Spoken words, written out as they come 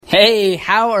Hey,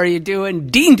 how are you doing?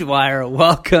 Dean Dwyer,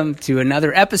 welcome to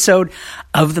another episode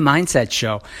of The Mindset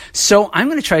Show. So I'm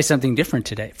going to try something different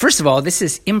today. First of all, this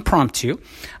is impromptu.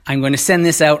 I'm going to send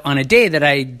this out on a day that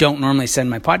I don't normally send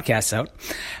my podcasts out.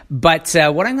 But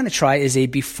what I'm going to try is a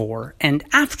before and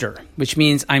after, which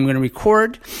means I'm going to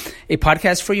record a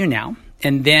podcast for you now.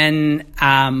 And then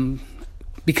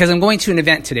because I'm going to an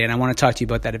event today and I want to talk to you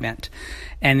about that event.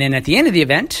 And then at the end of the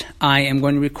event, I am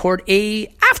going to record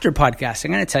a after podcast.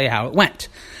 I'm going to tell you how it went.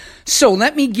 So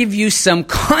let me give you some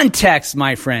context,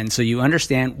 my friend, so you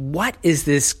understand what is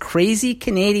this crazy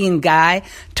Canadian guy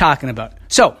talking about.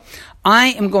 So I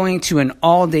am going to an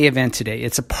all-day event today.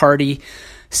 It's a party,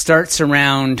 starts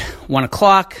around 1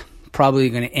 o'clock,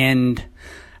 probably going to end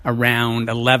around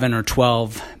 11 or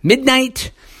 12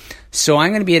 midnight. So I'm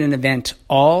going to be at an event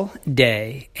all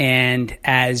day, and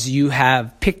as you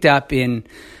have picked up in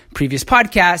previous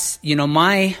podcasts, you know,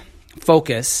 my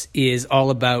focus is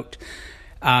all about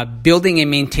building and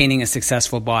maintaining a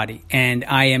successful body, and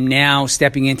I am now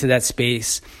stepping into that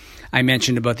space. I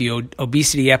mentioned about the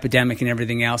obesity epidemic and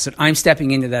everything else, and I'm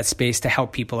stepping into that space to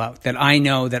help people out, that I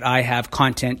know that I have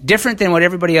content different than what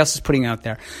everybody else is putting out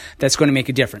there that's going to make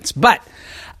a difference. But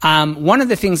one of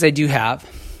the things I do have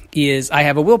is I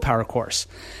have a willpower course.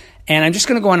 And I'm just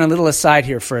going to go on a little aside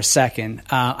here for a second.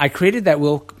 I created that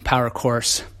willpower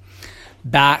course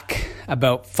back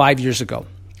about 5 years ago.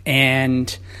 And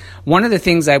one of the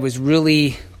things I was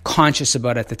really conscious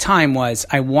about at the time was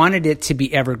I wanted it to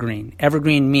be evergreen.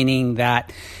 Evergreen meaning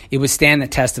that it would stand the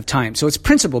test of time. So it's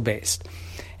principle-based.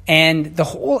 And the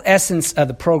whole essence of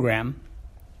the program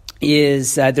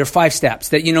is there are 5 steps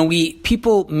that, you know,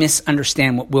 people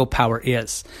misunderstand what willpower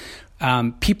is.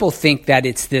 People think that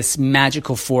it's this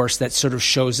magical force that sort of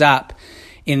shows up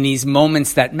in these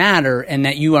moments that matter and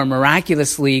that you are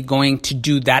miraculously going to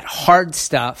do that hard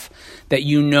stuff that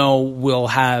you know will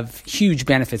have huge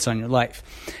benefits on your life.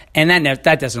 And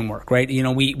that doesn't work, right? You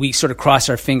know, we sort of cross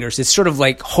our fingers. It's sort of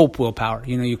like hope willpower.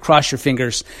 You know, you cross your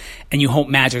fingers and you hope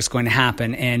magic's going to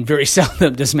happen, and very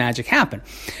seldom does magic happen.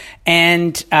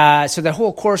 And so the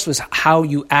whole course was how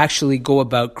you actually go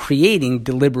about creating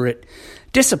deliberate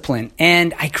discipline.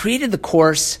 And I created the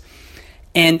course,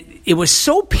 and it was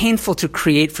so painful to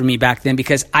create for me back then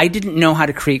because I didn't know how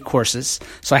to create courses.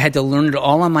 So I had to learn it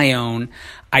all on my own.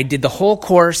 I did the whole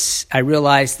course. I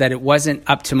realized that it wasn't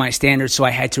up to my standards, so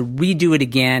I had to redo it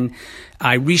again.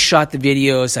 I reshot the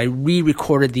videos. I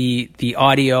re-recorded the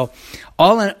audio.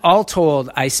 All told,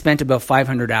 I spent about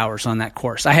 500 hours on that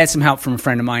course. I had some help from a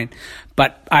friend of mine,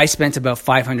 but I spent about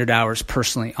 500 hours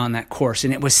personally on that course.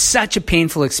 And it was such a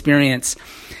painful experience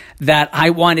that I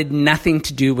wanted nothing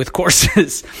to do with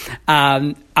courses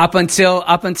up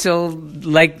until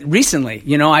like recently.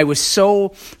 You know, I was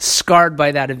so scarred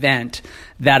by that event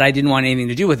that I didn't want anything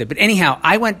to do with it. But anyhow,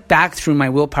 I went back through my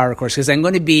willpower course because I'm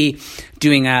going to be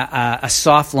doing a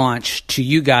soft launch to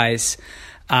you guys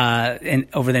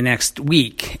over the next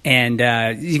week. And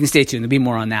you can stay tuned. There'll be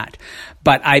more on that.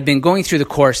 But I've been going through the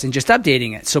course and just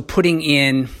updating it. So putting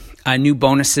in new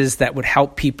bonuses that would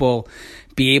help people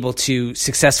be able to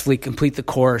successfully complete the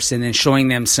course, and then showing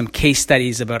them some case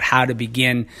studies about how to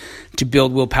begin to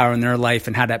build willpower in their life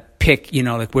and how to pick, you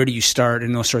know, like where do you start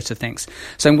and those sorts of things.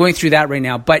 So I'm going through that right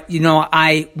now. But, you know,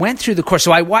 I went through the course.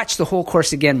 So I watched the whole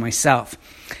course again myself.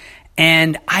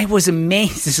 And I was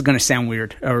amazed. This is going to sound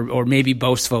weird or maybe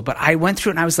boastful, but I went through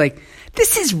it and I was like,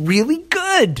 this is really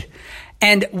good.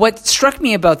 And what struck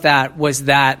me about that was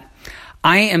that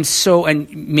I am so,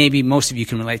 and maybe most of you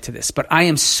can relate to this, but I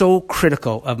am so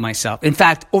critical of myself. In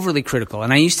fact, overly critical.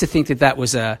 And I used to think that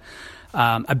was a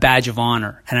badge of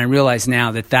honor. And I realize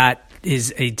now that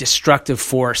is a destructive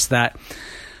force that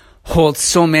holds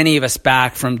so many of us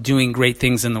back from doing great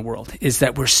things in the world, is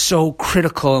that we're so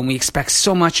critical and we expect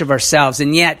so much of ourselves.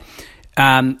 And yet,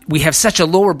 we have such a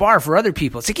lower bar for other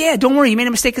people. It's like, yeah, don't worry, you made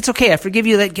a mistake. It's okay. I forgive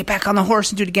you. Get back on the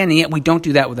horse and do it again. And yet we don't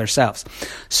do that with ourselves.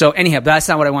 So anyhow, that's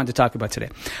not what I wanted to talk about today.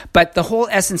 But the whole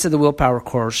essence of the willpower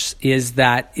course is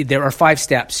that there are 5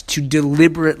 steps to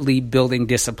deliberately building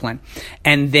discipline.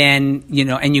 And then, you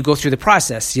know, and you go through the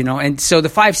process, you know. And so the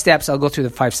 5 steps, I'll go through the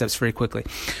 5 steps very quickly.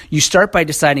 You start by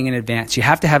deciding in advance. You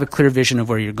have to have a clear vision of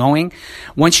where you're going.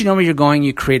 Once you know where you're going,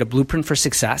 you create a blueprint for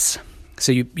success.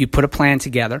 So you put a plan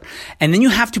together, and then you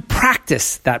have to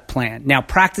practice that plan. Now,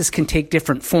 practice can take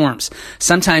different forms.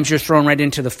 Sometimes you're thrown right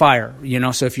into the fire, you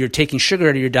know. So if you're taking sugar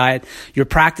out of your diet, your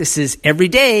practice is every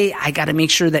day, I got to make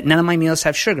sure that none of my meals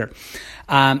have sugar.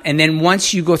 And then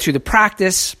once you go through the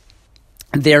practice,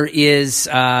 there is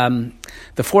the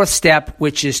 4th step,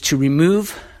 which is to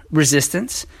remove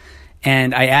resistance.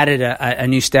 And I added a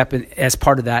new step as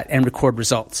part of that, and record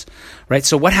results, right?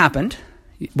 So what happened?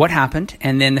 what happened.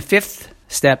 And then the fifth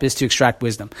step is to extract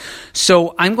wisdom.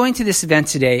 So I'm going to this event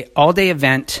today, all-day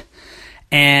event,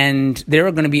 and there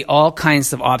are going to be all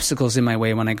kinds of obstacles in my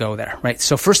way when I go there, right?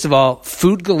 So first of all,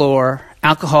 food galore,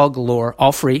 alcohol galore,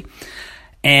 all free,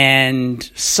 and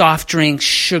soft drinks,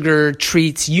 sugar,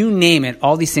 treats, you name it,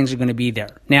 all these things are going to be there.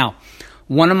 Now,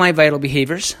 one of my vital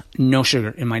behaviors, no sugar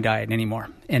in my diet anymore.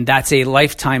 And that's a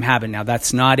lifetime habit now.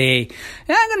 That's not I'm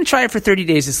going to try it for 30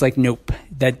 days. It's like, nope.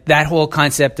 That whole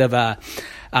concept of a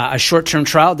short-term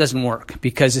trial doesn't work,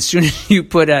 because as soon as you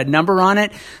put a number on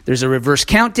it, there's a reverse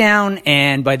countdown.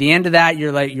 And by the end of that,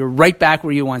 you're right back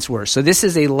where you once were. So this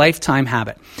is a lifetime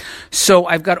habit. So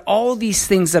I've got all these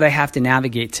things that I have to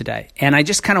navigate today. And I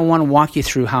just kind of want to walk you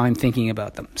through how I'm thinking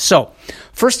about them. So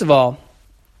first of all,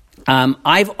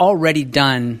 I've already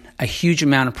done a huge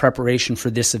amount of preparation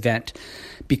for this event,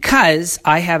 because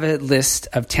I have a list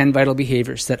of 10 vital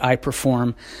behaviors that I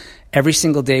perform every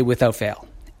single day without fail.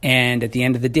 And at the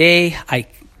end of the day, I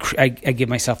give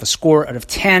myself a score out of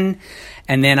 10,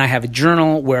 and then I have a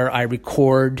journal where I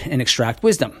record and extract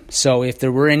wisdom. So if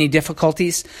there were any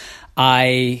difficulties,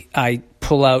 I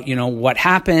pull out, what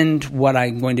happened, what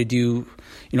I'm going to do,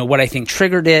 what I think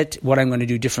triggered it, what I'm going to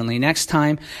do differently next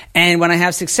time. And when I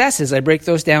have successes, I break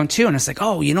those down too. And it's like,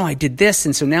 I did this,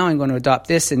 and so now I'm going to adopt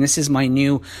this, and this is my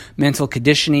new mental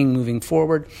conditioning moving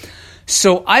forward.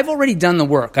 So I've already done the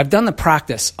work. I've done the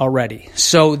practice already.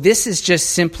 So this is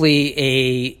just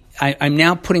simply I'm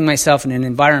now putting myself in an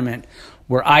environment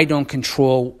where I don't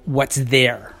control what's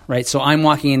there, right? So I'm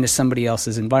walking into somebody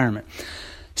else's environment.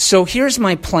 So here's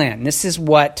my plan. This is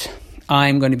what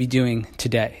I'm going to be doing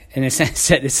today. And it's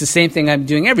the same thing I'm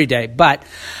doing every day. But,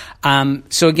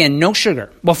 so again, no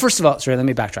sugar. Well, first of all, let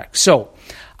me backtrack. So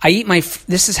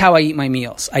this is how I eat my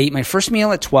meals. I eat my first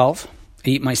meal at 12. I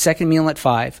eat my second meal at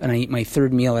 5, and I eat my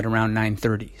third meal at around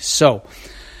 9:30. So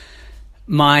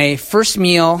my first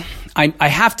meal, I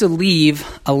have to leave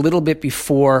a little bit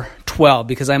before 12,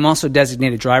 because I'm also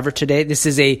designated driver today. This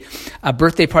is a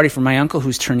birthday party for my uncle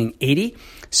who's turning 80.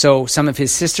 So some of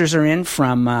his sisters are in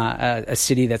from a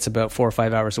city that's about 4 or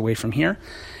 5 hours away from here,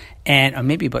 and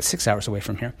maybe about 6 hours away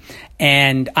from here.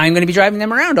 And I'm going to be driving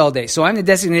them around all day. So I'm the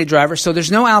designated driver. So there's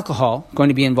no alcohol going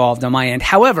to be involved on my end.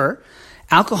 However,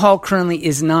 alcohol currently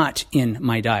is not in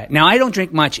my diet. Now, I don't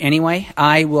drink much anyway.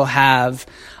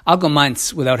 I'll go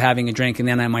months without having a drink, and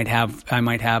then I might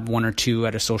have one or two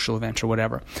at a social event or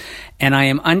whatever. And I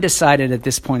am undecided at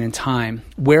this point in time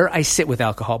where I sit with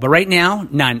alcohol. But right now,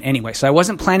 none anyway. So I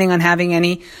wasn't planning on having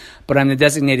any, but I'm the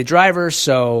designated driver,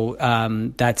 so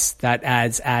that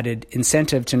adds added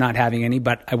incentive to not having any,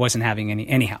 but I wasn't having any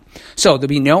anyhow. So there'll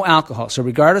be no alcohol. So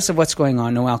regardless of what's going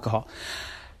on, no alcohol.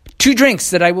 2 drinks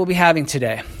that I will be having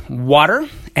today: water,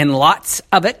 and lots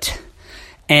of it,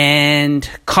 and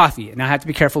coffee. Now, I have to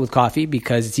be careful with coffee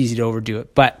because it's easy to overdo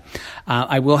it, but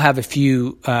I will have a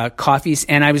few coffees.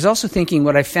 And I was also thinking,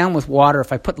 what I found with water,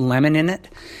 if I put lemon in it,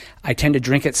 I tend to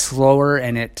drink it slower,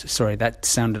 and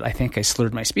I think I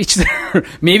slurred my speech there.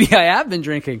 Maybe I have been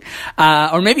drinking,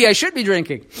 or maybe I should be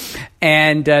drinking.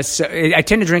 And so I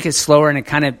tend to drink it slower, and it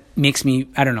kind of makes me,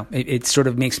 I don't know, it sort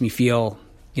of makes me feel,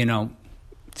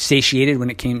 satiated when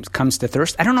it comes to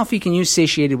thirst. I don't know if you can use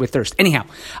satiated with thirst. Anyhow,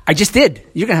 I just did.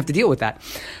 You're going to have to deal with that.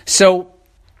 So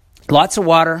lots of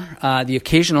water, the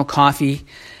occasional coffee,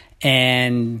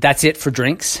 and that's it for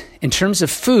drinks. In terms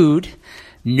of food,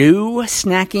 no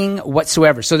snacking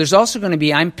whatsoever. So there's also going to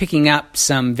be, I'm picking up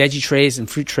some veggie trays and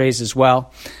fruit trays as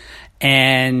well.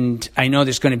 And I know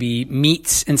there's going to be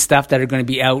meats and stuff that are going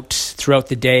to be out throughout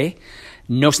the day.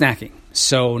 No snacking.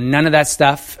 So none of that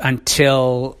stuff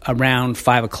until around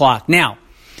 5 o'clock. Now,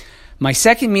 my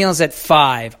second meal is at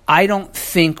 5. I don't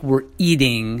think we're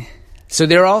eating. So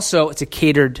it's a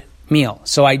catered meal.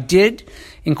 So I did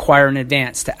inquire in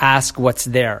advance to ask what's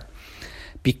there,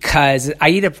 because I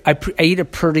eat a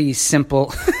pretty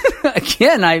simple,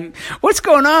 again, what's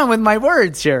going on with my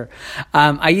words here?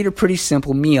 I eat a pretty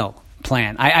simple meal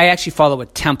plan. I actually follow a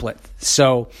template.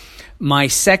 So my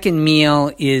second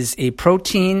meal is a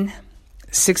protein,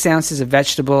 6 ounces of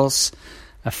vegetables,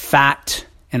 a fat,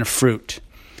 and a fruit.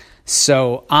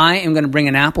 So I am going to bring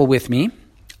an apple with me.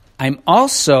 I'm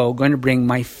also going to bring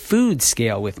my food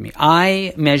scale with me.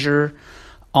 I measure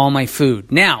all my food.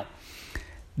 Now,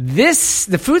 the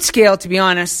food scale, to be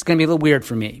honest, is going to be a little weird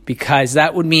for me, because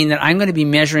that would mean that I'm going to be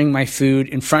measuring my food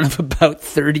in front of about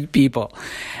 30 people.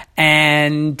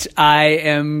 And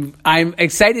I'm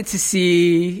excited to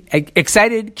see,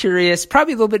 curious,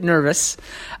 probably a little bit nervous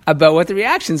about what the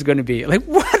reaction is going to be. Like,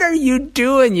 what are you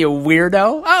doing, you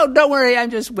weirdo? Oh, don't worry,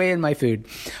 I'm just weighing my food.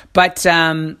 But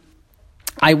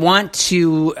I want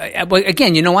to,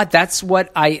 again, you know what?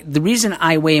 The reason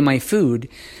I weigh my food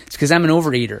is because I'm an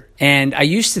overeater. And I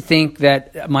used to think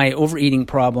that my overeating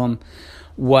problem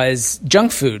was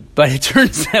junk food, but it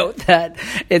turns out that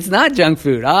it's not junk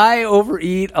food. I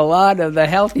overeat a lot of the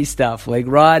healthy stuff like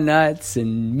raw nuts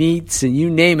and meats and you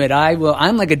name it.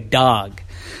 I'm like a dog.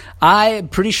 I'm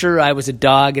pretty sure I was a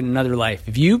dog in another life.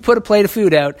 If you put a plate of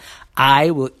food out,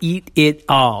 I will eat it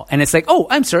all. And it's like, oh,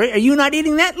 I'm sorry, are you not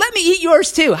eating that? Let me eat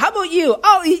yours too. How about you?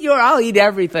 I'll eat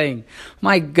everything.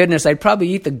 My goodness, I'd probably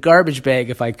eat the garbage bag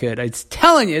if I could. I'm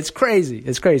telling you, it's crazy.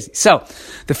 It's crazy. So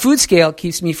the food scale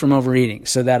keeps me from overeating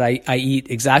so that I eat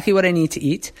exactly what I need to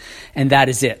eat, and that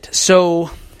is it.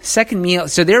 So second meal,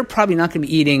 so they're probably not going to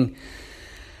be eating,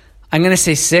 I'm going to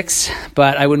say 6,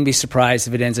 but I wouldn't be surprised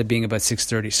if it ends up being about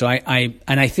 6:30. So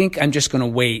I think I'm just going to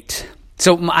wait.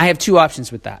 So I have 2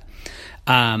 options with that.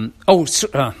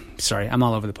 Sorry, I'm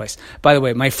all over the place. By the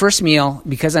way, my first meal,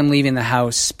 because I'm leaving the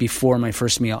house before my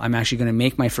first meal, I'm actually going to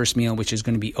make my first meal, which is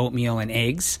going to be oatmeal and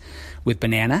eggs with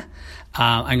banana.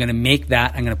 I'm going to make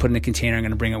that. I'm going to put it in a container. I'm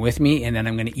going to bring it with me, and then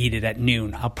I'm going to eat it at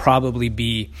noon. I'll probably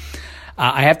be,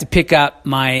 I have to pick up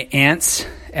my aunts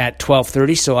at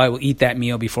 12:30, so I will eat that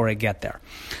meal before I get there.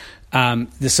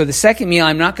 So the second meal,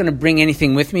 I'm not going to bring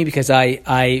anything with me because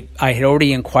I had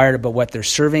already inquired about what they're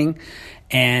serving.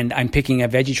 And I'm picking a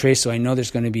veggie tray, so I know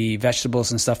there's going to be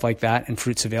vegetables and stuff like that and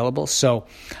fruits available. So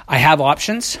I have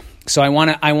options. So I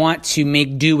want to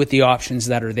make do with the options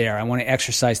that are there. I want to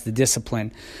exercise the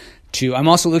discipline I'm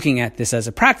also looking at this as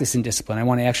a practice in discipline. I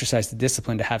want to exercise the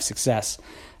discipline to have success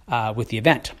with the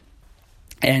event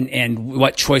and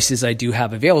what choices I do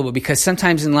have available. Because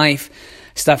sometimes in life,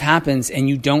 stuff happens and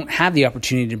you don't have the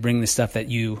opportunity to bring the stuff that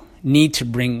you need to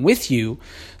bring with you.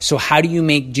 So how do you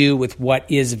make do with what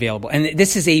is available? And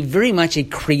this is very much a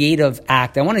creative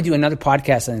act. I want to do another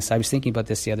podcast on this. I was thinking about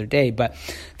this the other day, but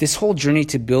this whole journey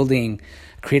to building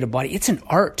a creative body, it's an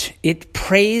art. It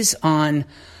preys on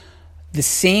the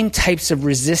same types of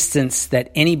resistance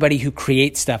that anybody who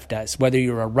creates stuff does, whether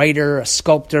you're a writer, a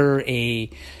sculptor, a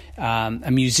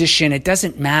musician, it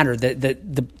doesn't matter.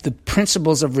 The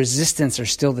principles of resistance are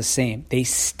still the same.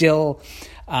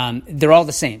 They're all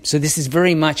the same. So this is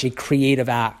very much a creative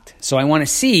act. So I want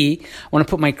to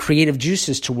put my creative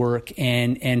juices to work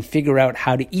and figure out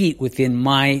how to eat within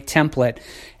my template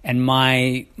and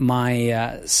my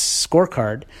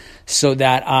scorecard so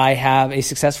that I have a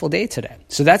successful day today.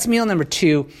 So that's meal number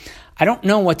 2. I don't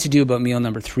know what to do about meal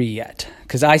number 3 yet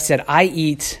because I said I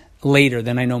eat later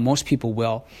than I know most people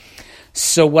will.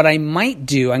 So what I might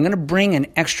do, I'm going to bring an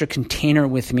extra container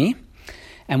with me.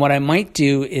 And what I might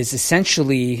do is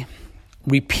essentially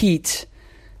repeat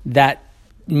that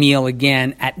meal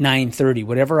again at 9:30.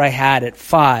 Whatever I had at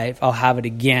 5, I'll have it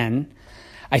again.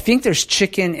 I think there's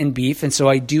chicken and beef, and so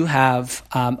I do have,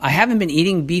 I haven't been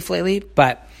eating beef lately,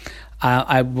 but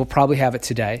I will probably have it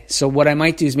today. So what I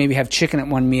might do is maybe have chicken at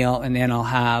one meal, and then I'll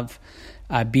have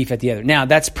beef at the other. Now,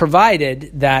 that's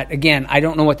provided that, again, I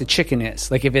don't know what the chicken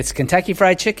is. Like if it's Kentucky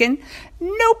Fried Chicken,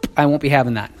 nope, I won't be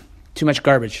having that. Too much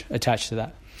garbage attached to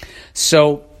that.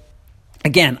 So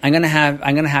again, I'm gonna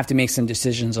have to make some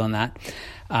decisions on that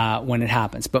when it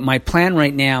happens. But my plan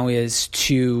right now is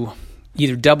to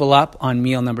either double up on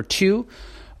meal number 2,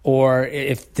 or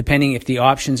depending if the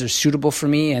options are suitable for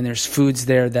me and there's foods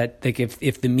there that like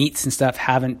if the meats and stuff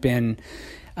haven't been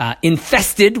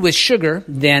infested with sugar,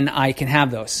 then I can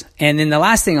have those. And then the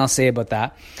last thing I'll say about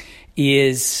that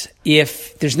is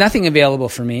if there's nothing available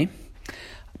for me,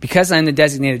 because I'm the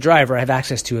designated driver, I have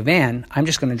access to a van, I'm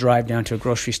just going to drive down to a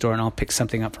grocery store and I'll pick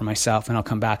something up for myself and I'll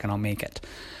come back and I'll make it.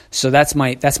 So that's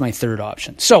my third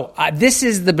option. So this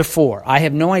is the before. I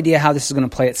have no idea how this is going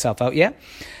to play itself out yet.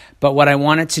 But what I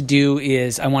wanted to do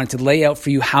is I wanted to lay out for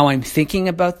you how I'm thinking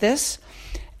about this.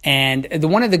 And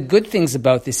one of the good things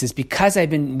about this is because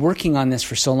I've been working on this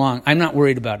for so long, I'm not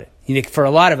worried about it. You know, for a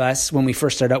lot of us, when we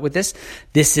first start out with this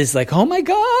is like, oh my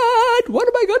God, what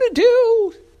am I going to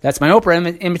do? That's my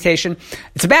Oprah imitation.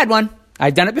 It's a bad one.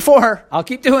 I've done it before. I'll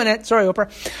keep doing it. Sorry, Oprah.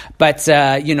 But,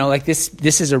 like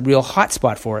this is a real hot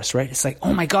spot for us, right? It's like,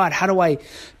 oh my God, how do I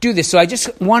do this? So I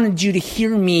just wanted you to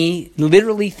hear me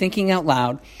literally thinking out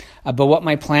loud about what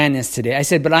my plan is today. I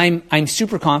said, but I'm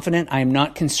super confident. I'm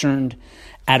not concerned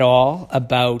at all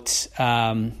about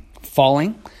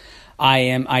falling.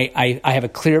 I have a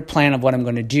clear plan of what I'm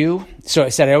going to do. So I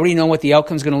said, I already know what the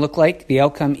outcome is going to look like. The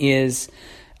outcome is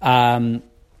a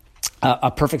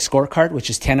perfect scorecard,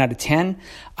 which is 10 out of 10.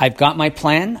 I've got my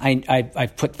plan.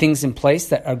 I've put things in place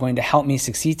that are going to help me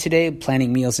succeed today,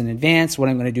 planning meals in advance, what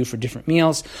I'm going to do for different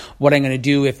meals, what I'm going to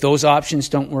do if those options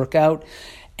don't work out.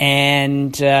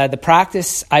 And the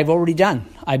practice I've already done.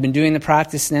 I've been doing the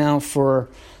practice now for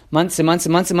months and months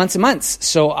and months and months and months.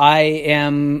 So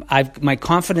my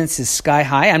confidence is sky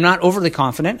high. I'm not overly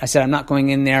confident. I said I'm not going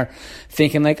in there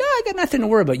thinking like, I got nothing to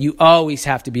worry about. You always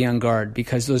have to be on guard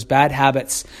because those bad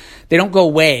habits, they don't go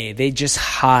away. They just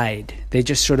hide. They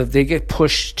just they get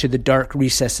pushed to the dark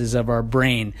recesses of our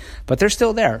brain, but they're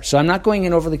still there. So I'm not going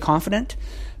in overly confident,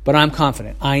 but I'm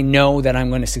confident. I know that I'm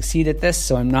going to succeed at this,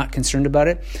 so I'm not concerned about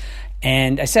it.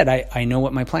 And I said, I know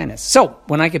what my plan is. So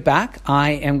when I get back,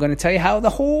 I am going to tell you how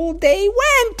the whole day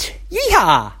went.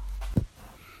 Yeehaw!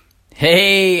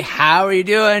 Hey, how are you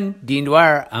doing? Dean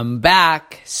Dwyer, I'm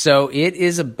back. So it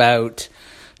is about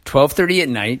 12:30 at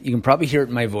night. You can probably hear it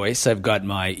in my voice. I've got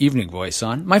my evening voice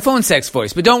on. My phone sex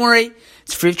voice. But don't worry,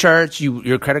 it's free of charge.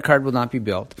 Your credit card will not be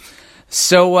billed.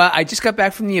 So I just got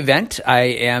back from the event. I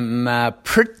am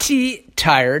pretty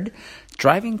tired.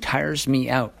 Driving tires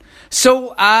me out.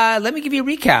 So let me give you a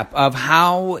recap of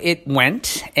how it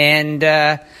went and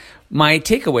my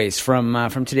takeaways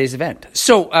from today's event.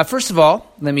 So first of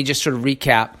all, let me just sort of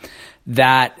recap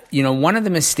that, one of the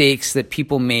mistakes that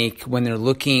people make when they're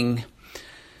looking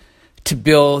to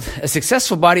build a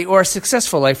successful body or a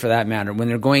successful life for that matter, when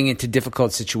they're going into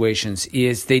difficult situations,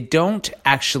 is they don't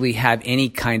actually have any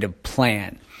kind of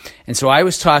plan. And so I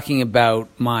was talking about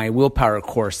my willpower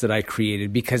course that I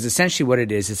created because essentially what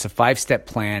it is, it's a 5-step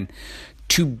plan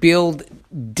to build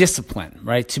discipline,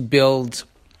 right? To build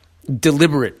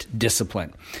deliberate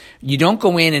discipline. You don't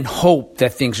go in and hope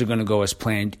that things are going to go as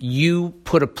planned. You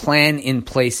put a plan in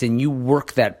place and you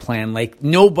work that plan like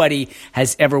nobody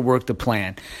has ever worked a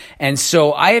plan. And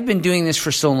so I have been doing this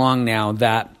for so long now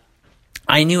that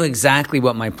I knew exactly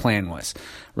what my plan was.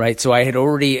 Right. So I had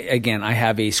I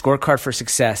have a scorecard for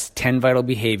success, 10 vital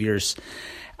behaviors.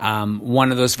 One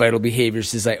of those vital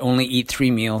behaviors is I only eat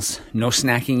 3 meals, no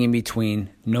snacking in between,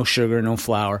 no sugar, no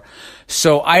flour.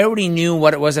 So I already knew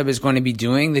what it was I was going to be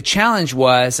doing. The challenge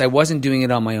was I wasn't doing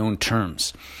it on my own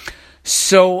terms.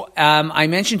 So I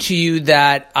mentioned to you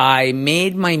that I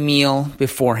made my meal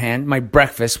beforehand, my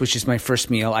breakfast, which is my first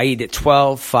meal. I eat at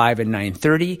 12, 5, and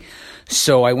 9:30.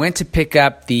 So I went to pick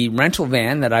up the rental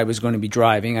van that I was going to be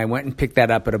driving. I went and picked that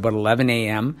up at about 11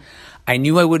 a.m. I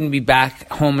knew I wouldn't be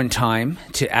back home in time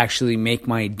to actually make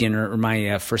my dinner or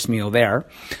my first meal there.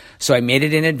 So I made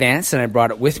it in advance and I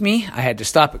brought it with me. I had to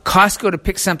stop at Costco to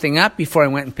pick something up before I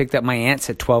went and picked up my aunt's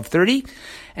at 12:30.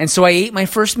 And so I ate my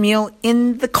first meal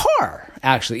in the car,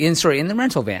 actually, in the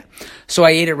rental van. So I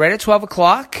ate it right at 12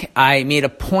 o'clock. I made a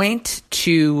point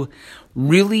to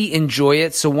really enjoy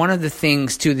it. So one of the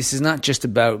things too, this is not just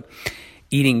about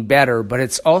eating better, but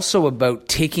it's also about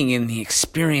taking in the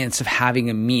experience of having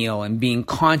a meal and being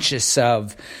conscious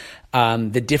of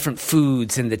the different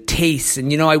foods and the tastes.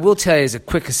 And, I will tell you as a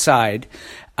quick aside,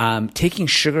 taking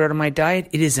sugar out of my diet,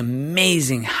 it is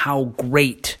amazing how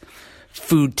great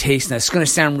food tastes. Now, it's going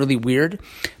to sound really weird,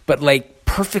 but like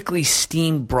perfectly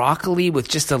steamed broccoli with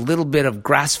just a little bit of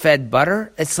grass-fed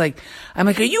butter. I'm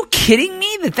like, are you kidding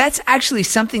me? That's actually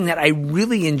something that I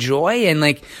really enjoy. And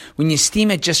like when you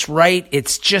steam it just right,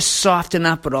 it's just soft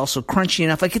enough, but also crunchy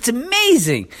enough. Like it's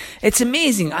amazing. It's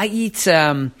amazing. I eat,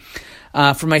 for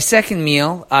my second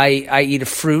meal, I eat a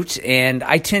fruit and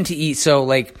I tend to eat. So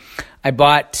like I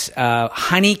bought,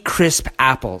 Honey Crisp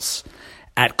apples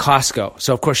at Costco.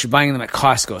 So, of course, you're buying them at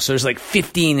Costco. So there's like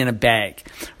 15 in a bag,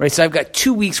 right? So I've got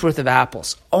 2 weeks worth of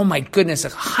apples. Oh my goodness, a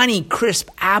Honey Crisp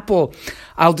apple.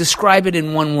 I'll describe it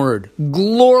in one word.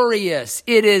 Glorious.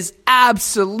 It is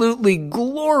absolutely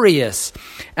glorious.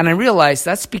 And I realized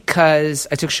that's because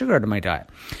I took sugar out of my diet.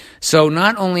 So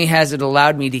not only has it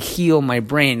allowed me to heal my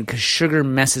brain, because sugar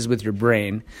messes with your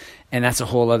brain, and that's a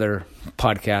whole other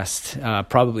podcast,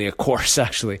 probably a course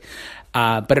actually.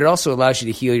 But it also allows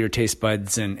you to heal your taste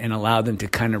buds and allow them to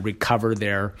kind of recover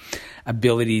their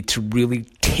ability to really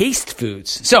taste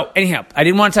foods. So anyhow, I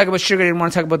didn't want to talk about sugar. I didn't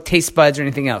want to talk about taste buds or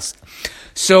anything else.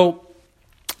 So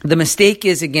the mistake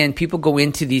is, again, people go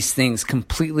into these things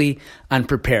completely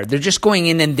unprepared. They're just going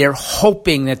in and they're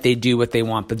hoping that they do what they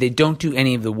want, but they don't do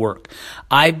any of the work.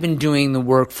 I've been doing the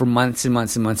work for months and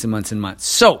months and months and months and months.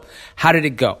 So how did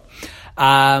it go?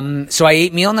 So I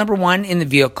ate meal number 1 in the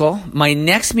vehicle. My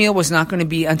next meal was not going to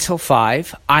be until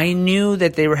 5. I knew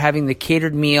that they were having the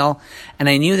catered meal, and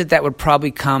I knew that that would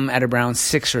probably come at around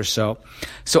 6 or so.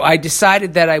 So I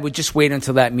decided that I would just wait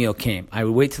until that meal came. I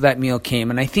would wait till that meal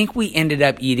came, and I think we ended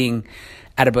up eating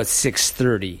at about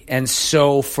 6:30. And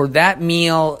so for that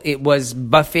meal, it was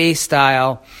buffet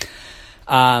style.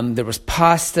 There was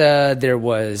pasta, there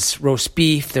was roast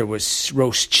beef, there was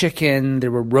roast chicken,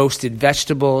 there were roasted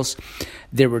vegetables,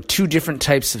 there were 2 different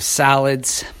types of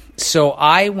salads, So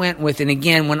I went with, and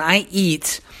again, when I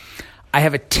eat, I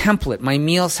have a template. My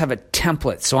meals have a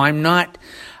template. So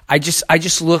I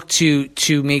just look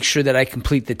to make sure that I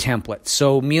complete the template.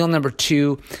 So meal number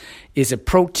 2 is a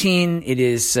protein. It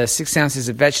is 6 ounces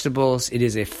of vegetables. It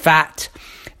is a fat,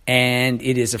 and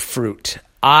it is a fruit.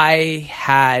 I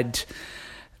had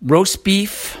roast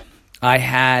beef. I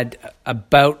had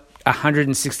about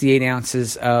 168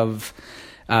 ounces of,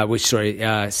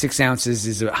 6 ounces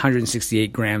is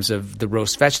 168 grams of the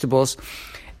roast vegetables.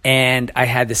 And I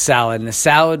had the salad. And the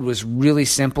salad was really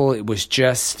simple. It was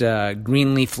just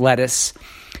green leaf lettuce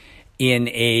in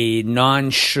a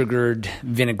non-sugared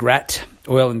vinaigrette,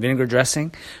 oil and vinegar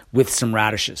dressing, with some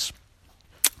radishes.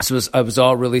 So it was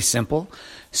all really simple.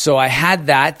 So I had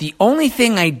that. The only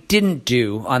thing I didn't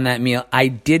do on that meal, I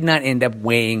did not end up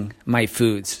weighing my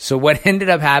foods. So what ended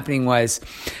up happening was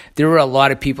there were a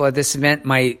lot of people at this event.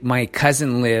 My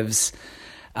cousin lives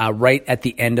right at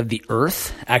the end of the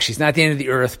earth. Actually, it's not the end of the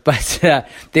earth, but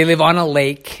they live on a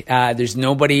lake. There's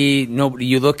nobody.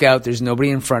 You look out, there's nobody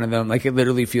in front of them. Like, it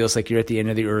literally feels like you're at the end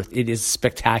of the earth. It is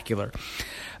spectacular.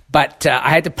 But I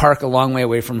had to park a long way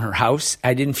away from her house.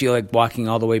 I didn't feel like walking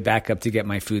all the way back up to get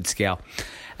my food scale.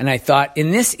 And I thought,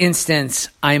 in this instance,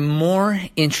 I'm more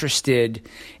interested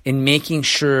in making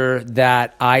sure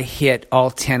that I hit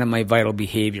all 10 of my vital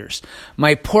behaviors.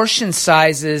 My portion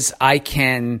sizes, I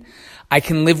can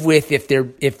live with if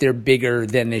they're bigger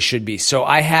than they should be. So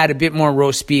I had a bit more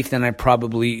roast beef than I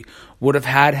probably would have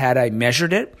had I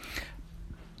measured it.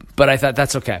 But I thought,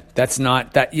 that's okay. That's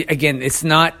not that. Again, it's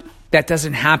not. That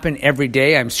doesn't happen every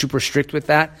day. I'm super strict with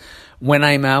that. When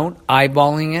I'm out,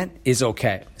 eyeballing it is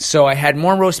okay. So I had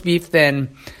more roast beef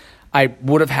than I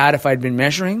would have had if I'd been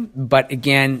measuring. But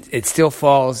again, it still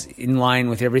falls in line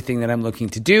with everything that I'm looking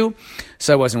to do.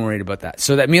 So I wasn't worried about that.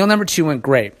 So that meal number 2 went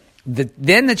great.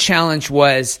 Then the challenge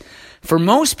was, for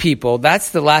most people, that's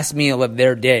the last meal of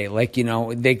their day. Like,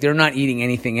 they're not eating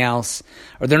anything else,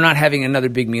 or they're not having another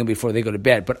big meal before they go to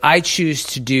bed. But I choose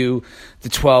to do the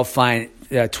 12, 5,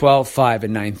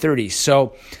 and 9:30.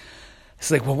 So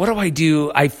it's like, well, what do I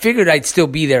do? I figured I'd still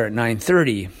be there at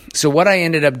 9:30. So what I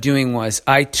ended up doing was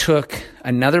I took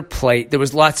another plate. There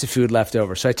was lots of food left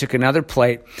over. So I took another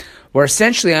plate where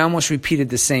essentially I almost repeated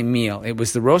the same meal. It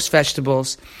was the roast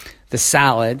vegetables, the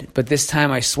salad, but this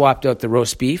time I swapped out the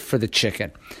roast beef for the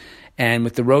chicken. And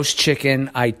with the roast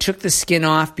chicken, I took the skin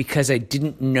off because I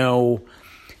didn't know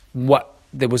what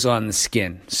that was on the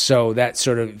skin. So that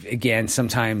sort of, again,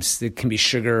 sometimes there can be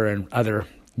sugar and other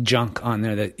junk on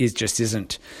there that just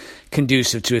isn't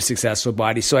conducive to a successful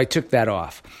body. So I took that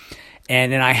off.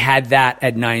 And then I had that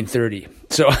at 9:30.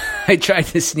 So I tried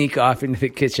to sneak off into the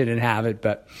kitchen and have it,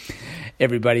 but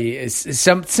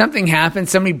something happened.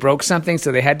 Somebody broke something,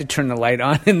 so they had to turn the light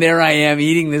on. And there I am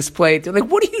eating this plate. They're like,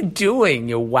 "What are you doing,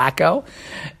 you wacko?"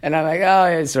 And I'm like, "Oh,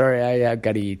 yeah, sorry. I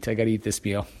got to eat. I got to eat this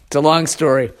meal." It's a long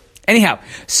story. Anyhow,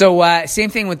 so same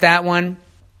thing with that one.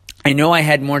 I know I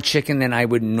had more chicken than I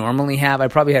would normally have. I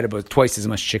probably had about twice as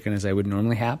much chicken as I would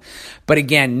normally have. But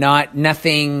again,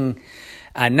 nothing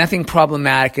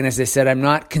problematic. And as I said, I'm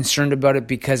not concerned about it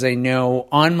because I know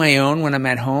on my own when I'm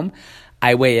at home,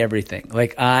 I weigh everything.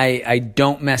 Like I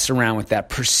don't mess around with that.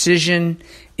 Precision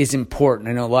is important.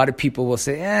 I know a lot of people will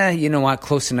say, you know what,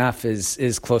 close enough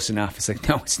is close enough. It's like,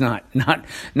 no, it's not.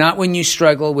 Not when you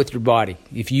struggle with your body.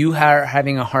 If you are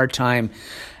having a hard time,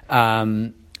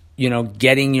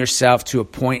 getting yourself to a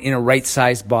point in a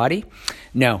right-sized body,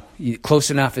 no, close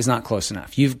enough is not close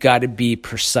enough. You've got to be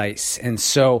precise. And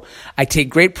so I take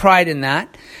great pride in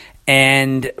that.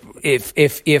 And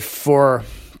if for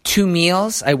 2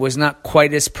 meals I was not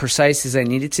quite as precise as I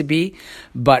needed to be,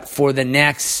 but for the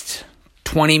next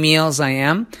 20 meals I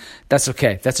am, that's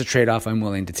okay. That's a trade-off I'm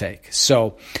willing to take.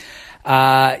 So,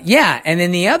 and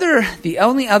then the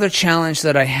only other challenge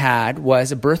that I had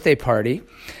was a birthday party.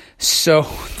 So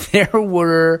there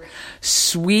were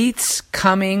sweets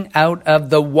coming out of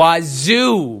the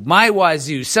wazoo, my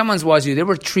wazoo, someone's wazoo. There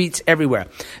were treats everywhere.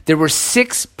 There were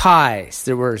 6 pies.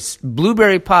 There was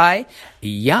blueberry pie,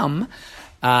 yum,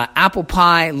 apple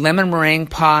pie, lemon meringue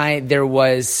pie. There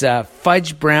was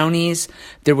fudge brownies.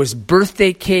 There was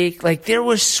birthday cake. Like, there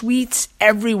was sweets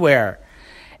everywhere.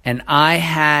 And I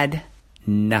had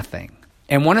nothing.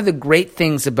 And one of the great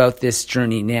things about this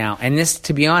journey now, and this,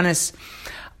 to be honest,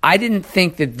 I didn't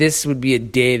think that this would be a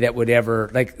day that would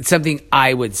ever, like, something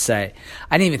I would say.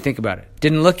 I didn't even think about it.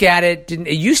 Didn't look at it.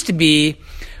 It used to be,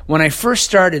 when I first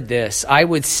started this, I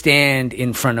would stand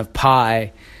in front of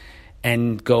pie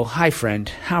and go, "Hi, friend,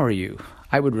 how are you?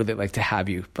 I would really like to have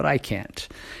you, but I can't."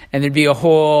 And there'd be a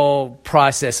whole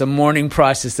process, a morning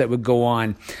process that would go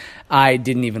on. I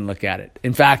didn't even look at it.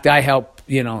 In fact, I help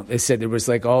they said there was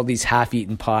like all these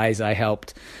half-eaten pies. I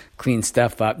helped clean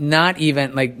stuff up. Not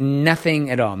even like nothing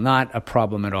at all. Not a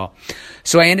problem at all.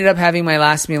 So I ended up having my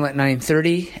last meal at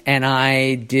 9:30, and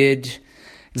I did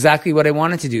exactly what I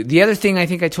wanted to do. The other thing I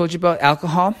think I told you about,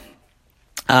 alcohol,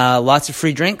 lots of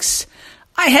free drinks.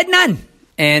 I had none.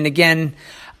 And again,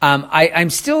 I'm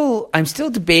still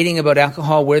debating about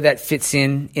alcohol, where that fits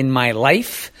in my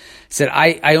life. Said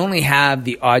I only have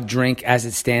the odd drink as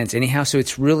it stands anyhow, so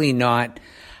it's really not.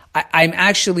 I'm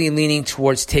actually leaning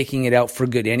towards taking it out for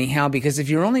good anyhow, because if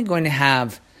you're only going to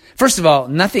have, first of all,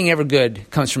 nothing ever good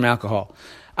comes from alcohol.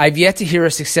 I've yet to hear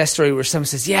a success story where someone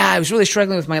says, yeah, I was really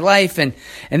struggling with my life, and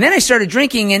then I started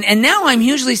drinking, and now I'm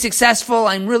hugely successful,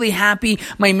 I'm really happy,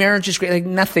 my marriage is great. Like,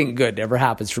 nothing good ever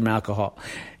happens from alcohol.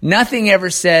 Nothing ever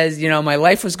says, my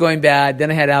life was going bad,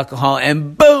 then I had alcohol,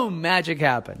 and boom, magic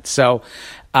happened. So,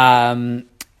 and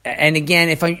again,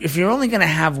 if you're only going to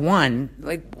have one,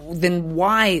 then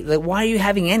why are you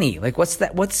having any? What's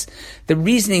the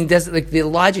reasoning? The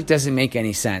logic doesn't make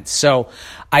any sense. So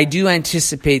I do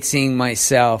anticipate seeing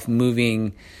myself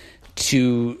moving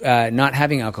to not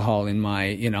having alcohol in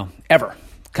my, ever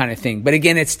kind of thing. But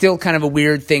again, it's still kind of a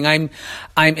weird thing.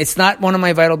 It's not one of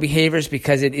my vital behaviors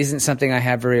because it isn't something I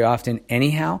have very often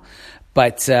anyhow.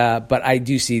 But I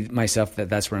do see myself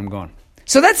that's where I'm going.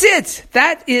 So that's it.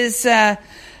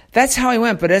 That's how I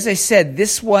went. But as I said,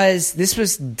 this was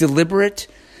deliberate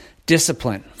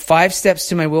discipline. 5 steps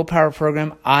to my willpower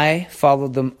program. I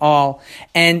followed them all.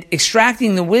 And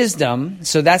extracting the wisdom,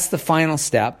 so that's the final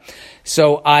step.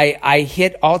 So I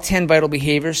hit all 10 vital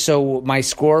behaviors. So my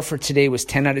score for today was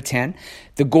 10 out of 10.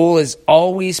 The goal is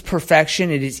always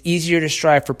perfection. It is easier to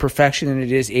strive for perfection than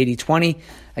it is 80-20.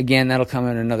 Again, that'll come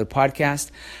in another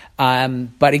podcast.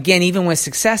 But again, even with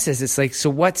successes, it's like, so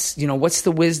what's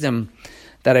the wisdom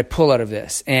that I pull out of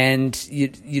this? And,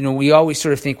 we always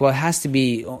sort of think, well, it has to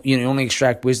be, only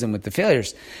extract wisdom with the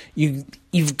failures.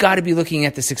 You've got to be looking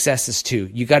at the successes too.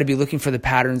 You got to be looking for the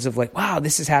patterns of like, wow,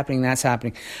 this is happening, that's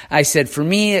happening. I said, for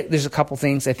me, there's a couple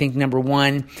things. I think number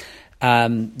one,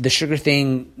 the sugar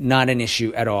thing, not an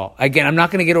issue at all. Again, I'm not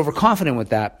going to get overconfident with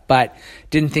that, but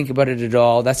didn't think about it at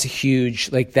all. That's a huge,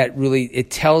 that really,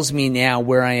 it tells me now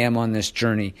where I am on this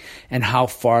journey and how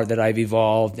far that I've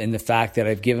evolved, and the fact that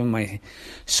I've given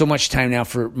so much time now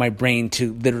for my brain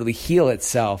to literally heal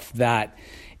itself, that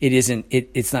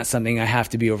it's not something I have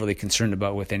to be overly concerned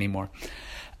about with anymore.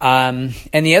 And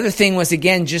the other thing was,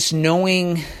 again, just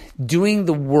doing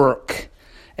the work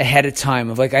ahead of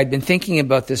time of I'd been thinking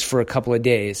about this for a couple of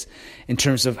days in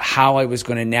terms of how I was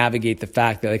going to navigate the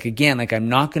fact that I'm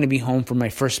not going to be home for my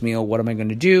first meal. What am I going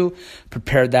to do?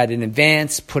 Prepare that in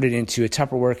advance, put it into a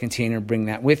Tupperware container, bring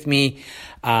that with me.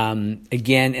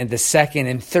 Again, and the second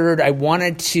and third, I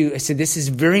said, this is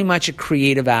very much a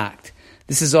creative act.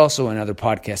 This is also another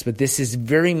podcast, but this is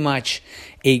very much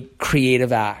a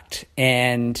creative act.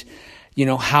 And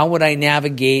how would I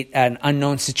navigate an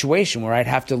unknown situation where I'd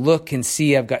have to look and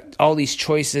see, I've got all these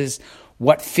choices,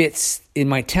 what fits in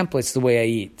my templates the way I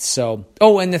eat. So,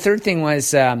 and the third thing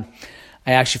was, I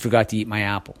actually forgot to eat my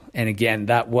apple. And again,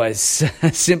 that was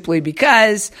simply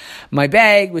because my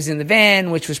bag was in the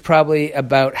van, which was probably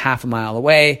about half a mile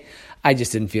away. I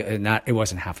just didn't feel, it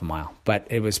wasn't half a mile, but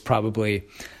it was probably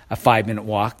a 5-minute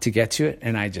walk to get to it.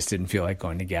 And I just didn't feel like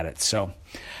going to get it. So,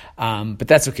 but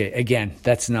that's okay. Again,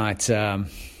 that's not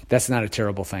a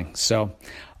terrible thing. So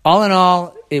all in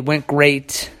all, it went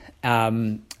great.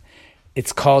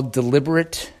 It's called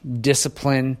deliberate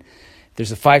discipline.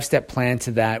 There's a 5-step plan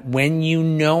to that. When you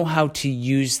know how to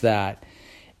use that,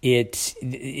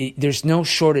 there's no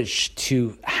shortage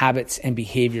to habits and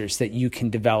behaviors that you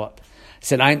can develop. I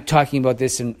said, I'm talking about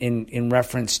this in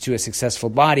reference to a successful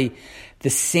body. The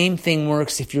same thing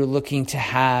works if you're looking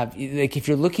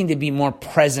to be more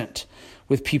present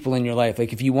with people in your life.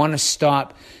 If you want to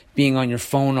stop being on your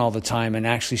phone all the time and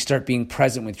actually start being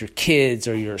present with your kids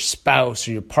or your spouse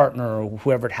or your partner or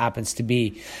whoever it happens to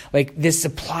be. This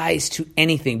applies to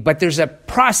anything, but there's a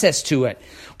process to it.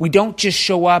 We don't just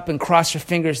show up and cross our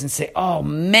fingers and say, oh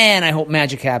man, I hope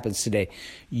magic happens today.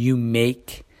 You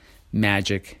make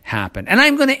magic happen. And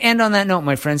I'm going to end on that note,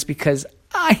 my friends, because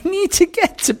I need to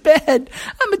get to bed.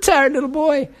 I'm a tired little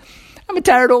boy. I'm a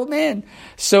tired old man.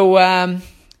 So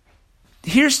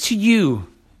here's to you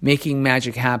making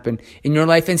magic happen in your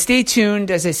life. And stay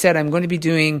tuned. As I said, I'm going to be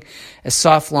doing a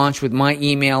soft launch with my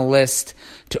email list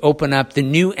to open up the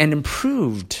new and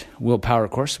improved Willpower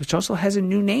course, which also has a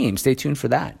new name. Stay tuned for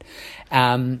that.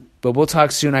 But we'll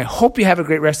talk soon. I hope you have a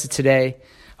great rest of today.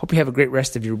 Hope you have a great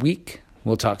rest of your week.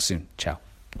 We'll talk soon. Ciao.